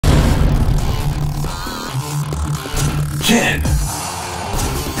Ken,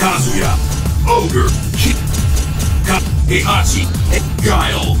 Kazuya, Ogre, Heihachi,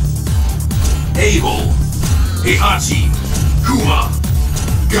 Guile, Abel, Heihachi, Kuma,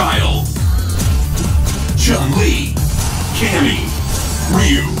 Guile, Chun-Li, Cammy,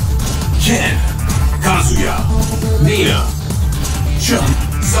 Ryu, Ken, Kazuya, Nina, Chun,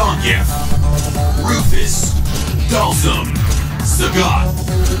 Zangief, Rufus, Dalsum, Sagat,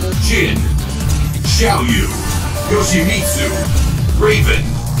 Jin, Xiaoyu, Yoshimitsu, Raven,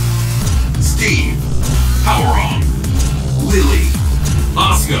 Steve, Powerong, Lily,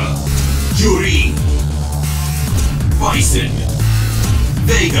 Asuka, Juri, Bison,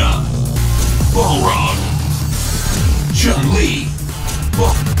 Vega, Balrog, Chun-Li,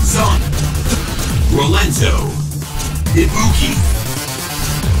 Zon, Rolento, Ibuki,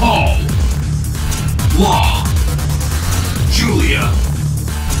 Paul, Law, Julia,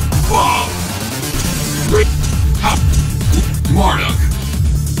 Bob, Marduk,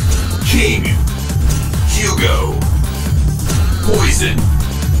 King, Hugo, Poison,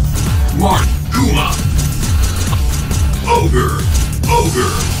 Kuma, Ogre,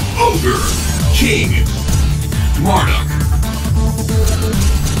 King, Marduk,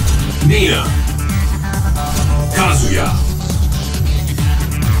 Nina, Kazuya,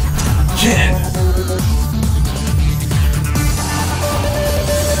 Ken,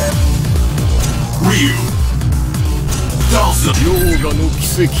 Ryu, Dalsum. ヨーガの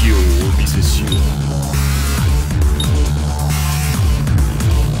奇跡をお見せしよう。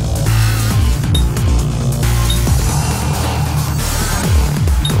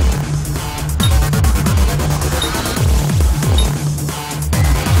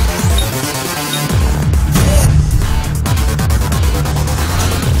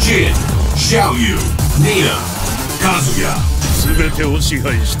Jin, Xiaoyu, Nina, Kazuya. 全てを支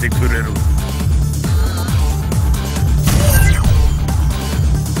配してくれる。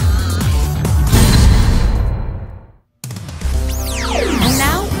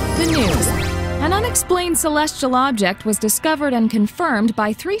An unexplained celestial object was discovered and confirmed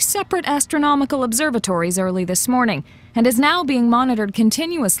by 3 separate astronomical observatories early this morning, and is now being monitored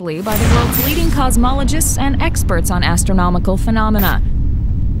continuously by the world's leading cosmologists and experts on astronomical phenomena.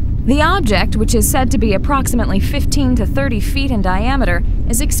 The object, which is said to be approximately 15 to 30 feet in diameter,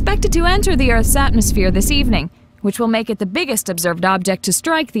 is expected to enter the Earth's atmosphere this evening, which will make it the biggest observed object to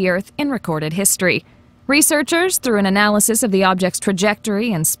strike the Earth in recorded history. Researchers, through an analysis of the object's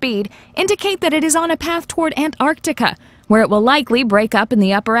trajectory and speed, indicate that it is on a path toward Antarctica, where it will likely break up in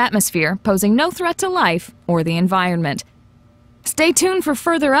the upper atmosphere, posing no threat to life or the environment. Stay tuned for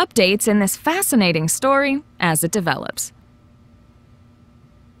further updates in this fascinating story as it develops.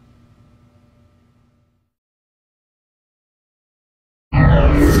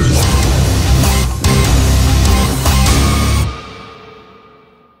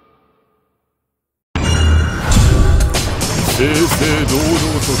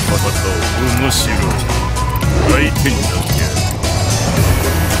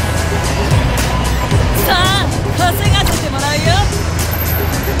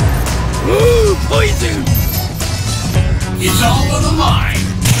 Poison! It's all on the line!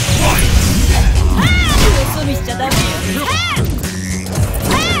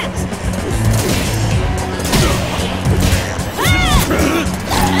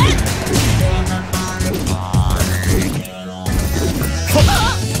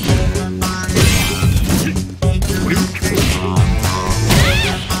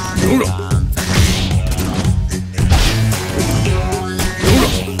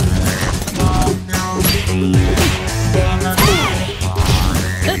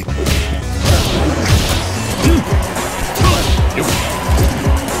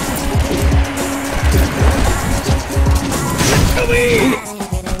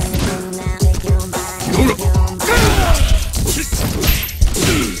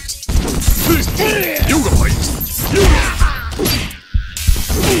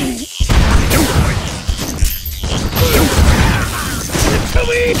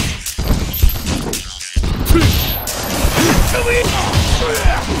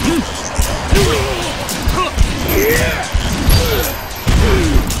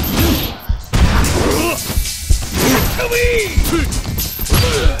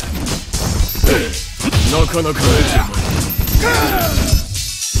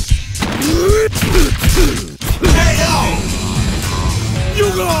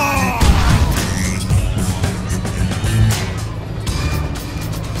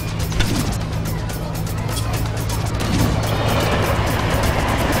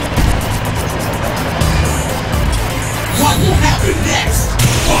 What will happen next?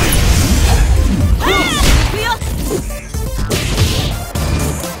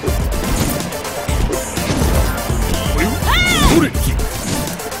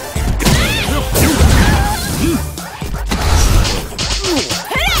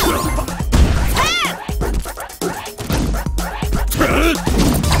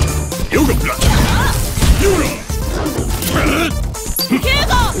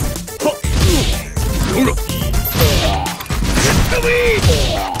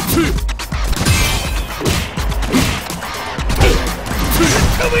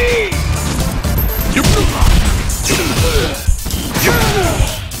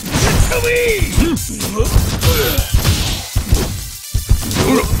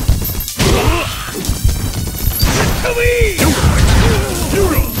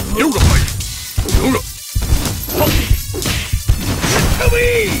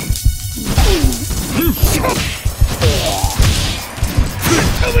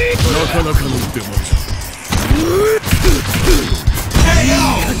 なかなかの出前だ。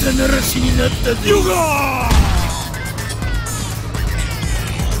肩慣らしになったぜ。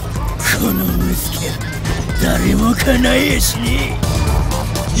この息子誰も叶えやしね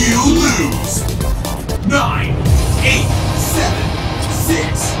え。You lose. 9, 8, 7, 6,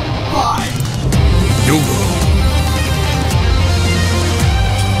 5.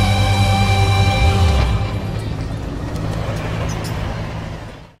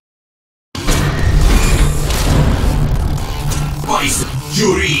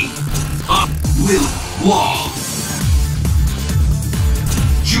 Yuri, up, Lil, Law,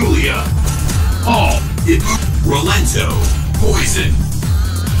 Julia, Paul, Ibu, Rolento, Poison,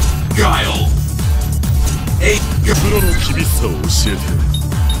 Guile, A. プロの厳しさを教えて。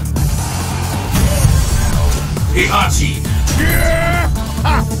Heihachi.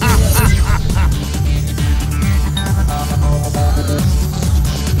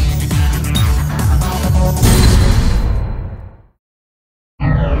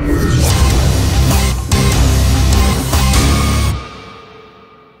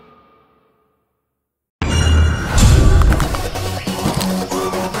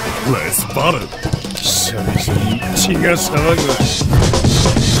 Let's battle. シャレじゃに血が騒ぐ。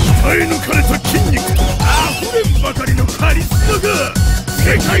鍛え抜かれた筋肉、溢れんばかりのカリスマが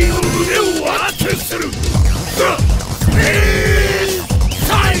世界の胸を当てする。The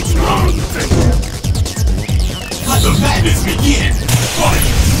Side Mountain. Let the madness begin. Fight.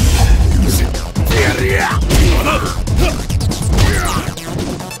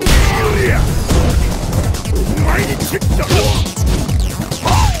 お前にチェックだ。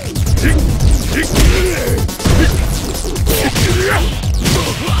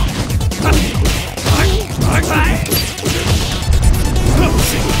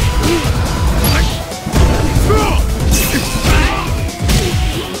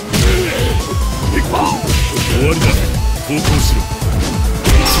終わりだ。投降しろ。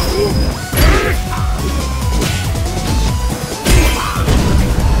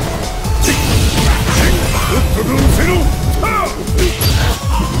とっとと失せろ。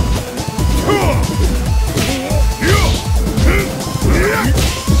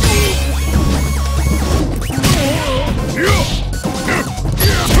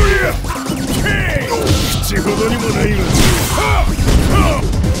口ほどにもないわ。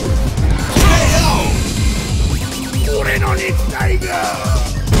俺の肉体が。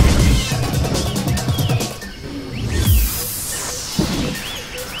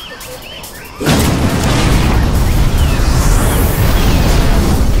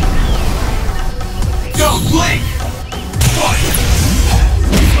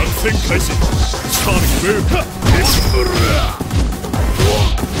参戦開始。チャーミング。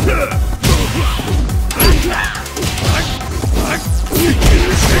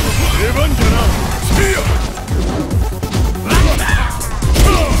出番じゃな。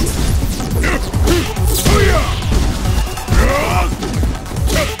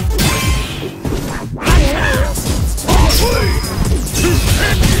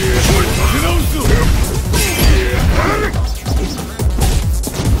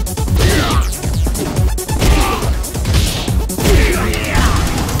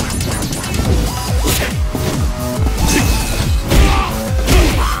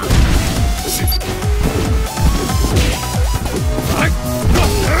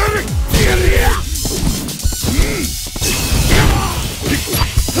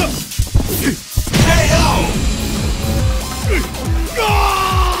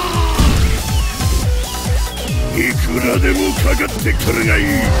いくらでもかかってくるがいい。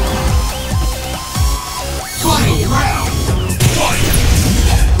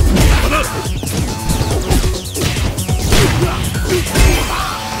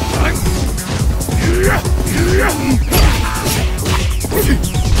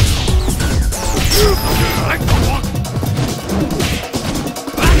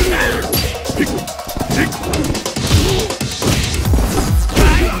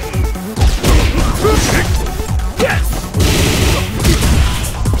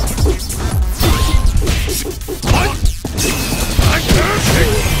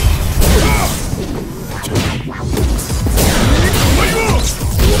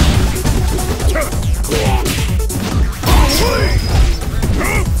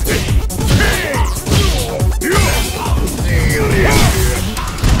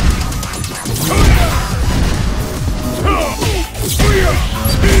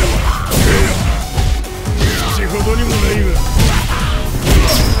口ほほどにもないが。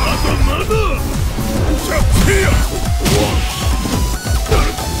まだまだ。じゃあせや。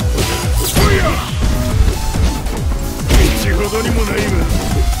そや。口ほどにもないが。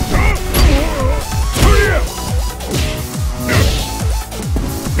そや。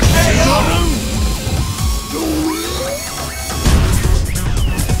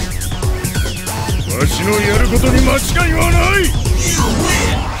わしのやることに間違いはない。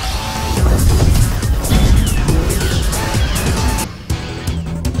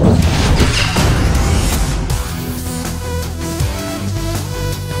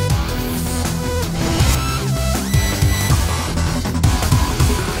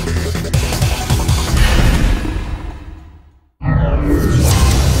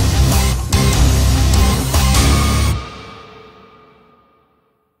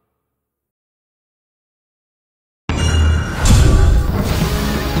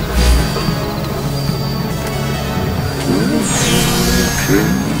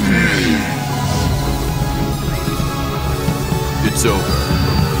It's over.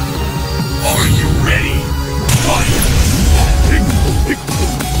 Are you ready? Fight! 行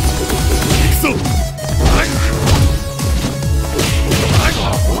くぞ。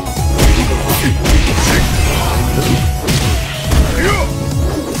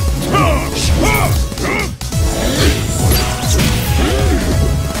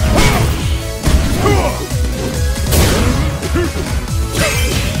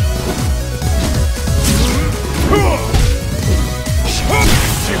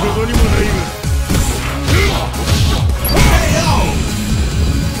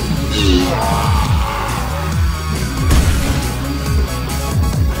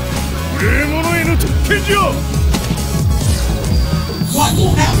What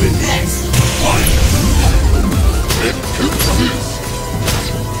will happen next?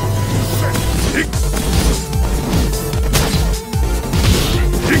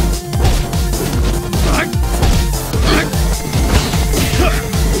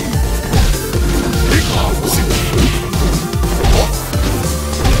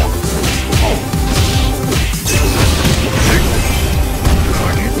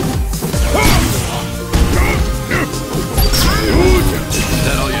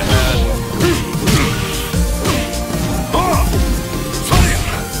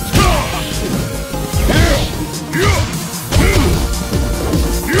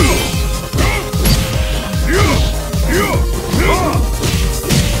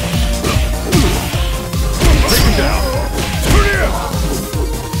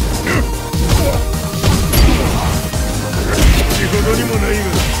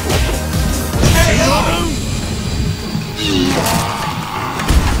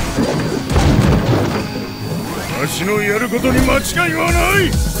わしのやることに間違いはな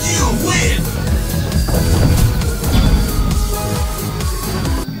い。